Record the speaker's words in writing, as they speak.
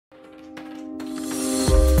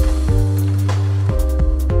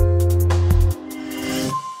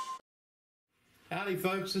Howdy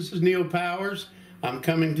folks, this is Neil Powers. I'm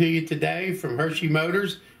coming to you today from Hershey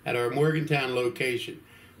Motors at our Morgantown location,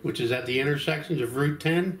 which is at the intersections of Route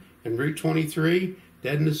 10 and Route 23,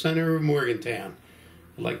 dead in the center of Morgantown.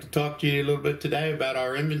 I'd like to talk to you a little bit today about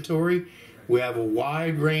our inventory. We have a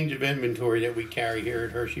wide range of inventory that we carry here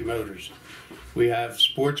at Hershey Motors. We have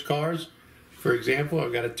sports cars. For example,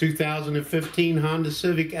 I've got a 2015 Honda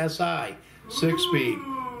Civic Si, 6-speed,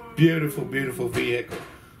 beautiful, beautiful vehicle.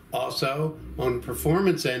 Also, on the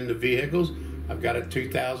performance end of vehicles, I've got a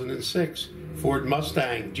 2006 Ford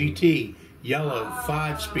Mustang GT, yellow,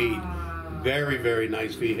 5-speed. Very, very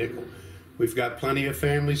nice vehicle. We've got plenty of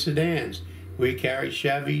family sedans. We carry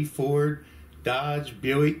Chevy, Ford, Dodge,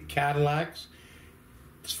 Buick, Cadillacs.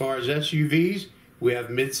 As far as SUVs, we have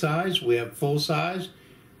midsize, we have full-size.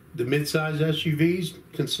 The midsize SUVs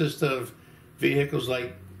consist of vehicles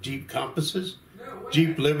like Jeep Compasses,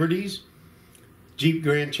 Jeep Liberties, Jeep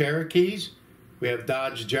Grand Cherokees. We have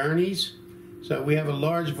Dodge Journeys. So we have a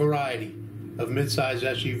large variety of midsize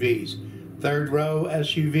SUVs. Third row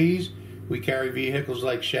SUVs, we carry vehicles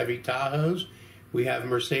like Chevy Tahoes. We have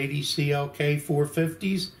Mercedes CLK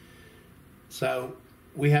 450s. So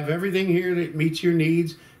we have everything here that meets your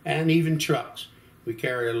needs, and even trucks. We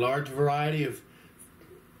carry a large variety of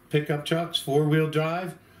pickup trucks, four-wheel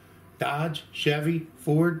drive, Dodge, Chevy,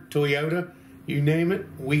 Ford, Toyota, you name it,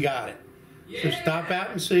 we got it. So stop out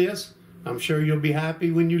and see us. I'm sure you'll be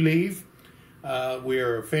happy when you leave. We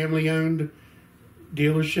are a family-owned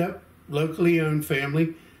dealership, locally owned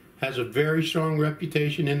family, has a very strong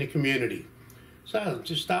reputation in the community. So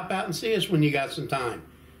just stop out and see us when you got some time.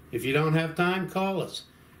 If you don't have time, call us.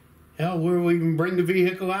 Hell, we'll even bring the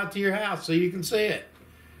vehicle out to your house so you can see it.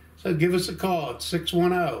 So give us a call at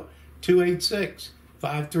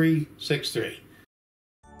 610-286-5363.